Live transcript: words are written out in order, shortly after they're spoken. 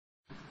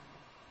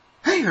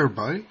Hey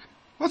everybody,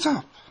 what's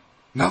up?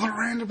 Another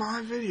random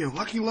eye video.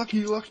 Lucky.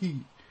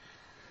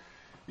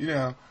 You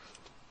know,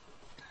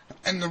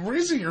 and the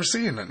reason you're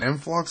seeing an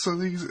influx of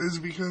these is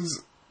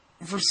because,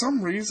 for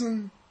some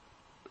reason,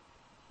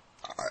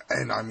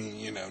 and I mean,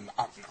 you know,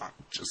 not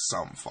just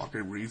some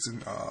fucking reason,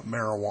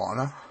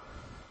 marijuana.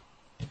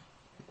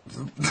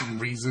 The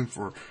reason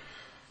for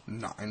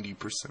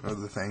 90% of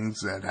the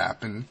things that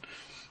happen.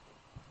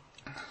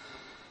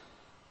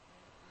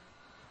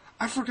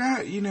 I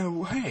forgot, you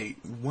know, hey,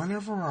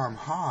 whenever I'm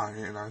high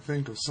and I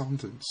think of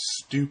something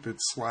stupid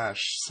 /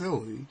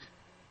 silly,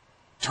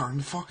 turn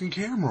the fucking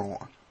camera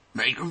on.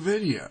 Make a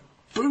video.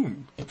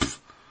 Boom.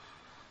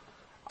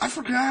 I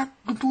forgot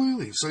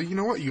completely. So you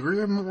know what? You're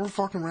getting more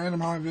fucking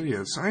random high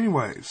videos. So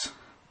anyways,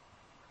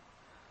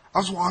 I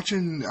was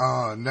watching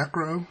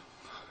Necro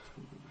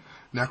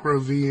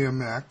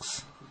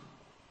VMX.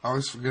 I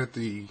always forget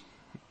the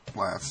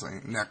last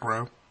name.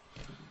 Necro.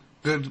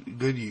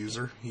 Good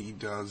user. He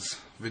does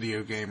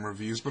video game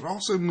reviews, but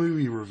also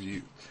movie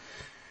review.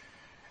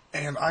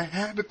 And I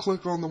had to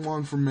click on the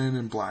one for Men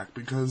in Black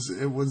because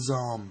it was,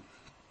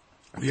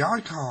 the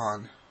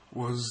icon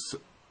was,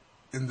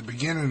 in the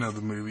beginning of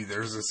the movie,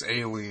 there's this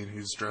alien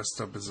who's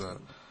dressed up as an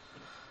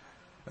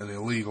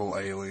illegal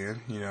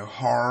alien. You know,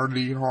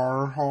 hardy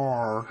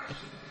har.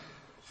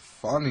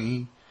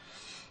 Funny.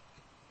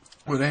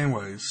 But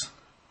anyways,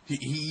 he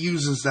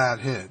uses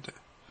that head.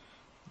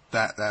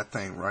 That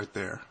thing right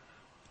there.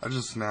 I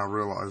just now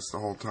realized the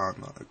whole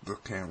time the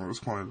camera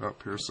was pointed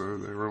up here, so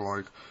they were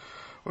like,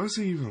 what is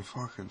he even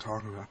fucking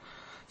talking about?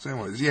 So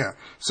anyways, yeah.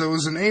 So it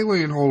was an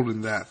alien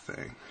holding that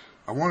thing.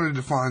 I wanted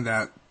to find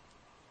that,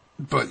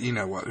 but you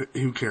know what?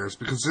 Who cares?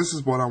 Because this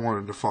is what I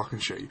wanted to fucking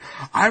show you.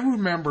 I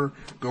remember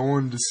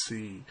going to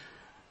see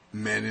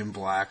Men in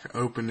Black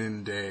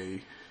opening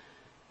day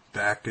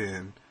back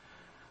in,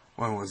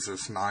 when was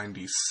this,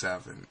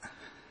 97.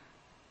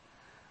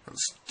 It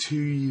was 2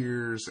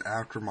 years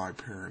after my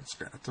parents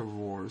got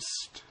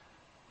divorced.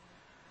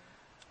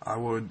 I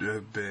would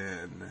have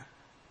been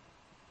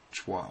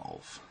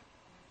 12.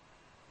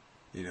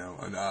 You know,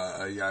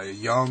 a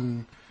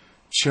young,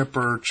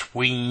 chipper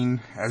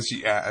tween, as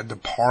the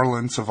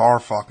parlance of our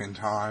fucking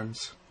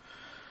times.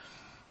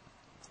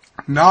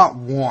 Not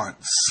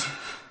once,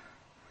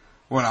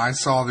 when I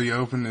saw the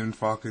opening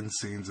fucking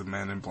scenes of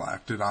Men in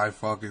Black, did I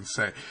fucking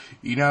say,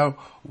 you know,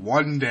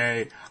 one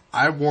day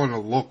I want to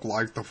look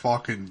like the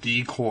fucking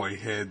decoy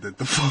head that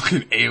the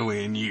fucking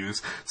alien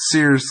used.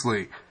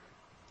 Seriously.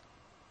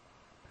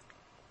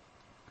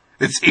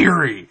 It's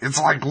eerie.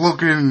 It's like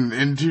looking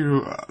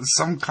into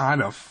some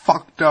kind of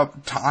fucked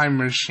up time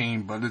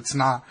machine, but it's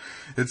not.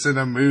 It's in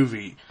a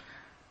movie.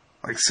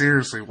 Like,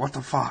 seriously, what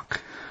the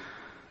fuck?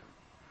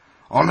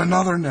 On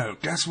another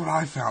note, guess what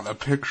I found? A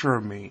picture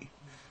of me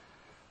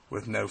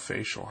with no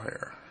facial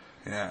hair.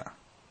 Yeah.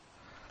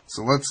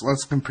 So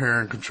let's compare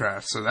and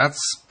contrast. So that's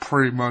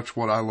pretty much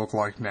what I look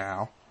like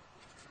now.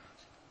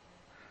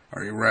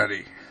 Are you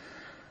ready?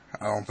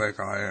 I don't think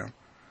I am.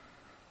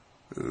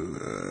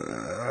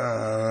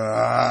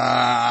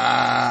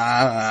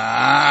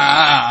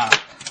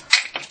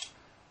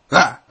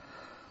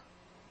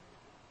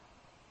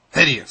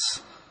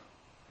 Hideous.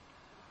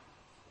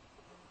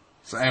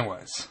 So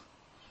anyways.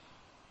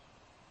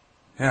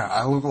 Yeah,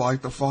 I look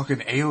like the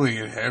fucking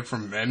alien head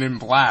from Men in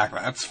Black.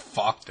 That's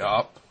fucked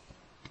up.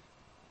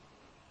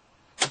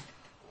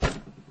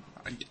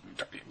 I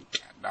got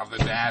nothing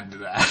to add to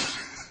that.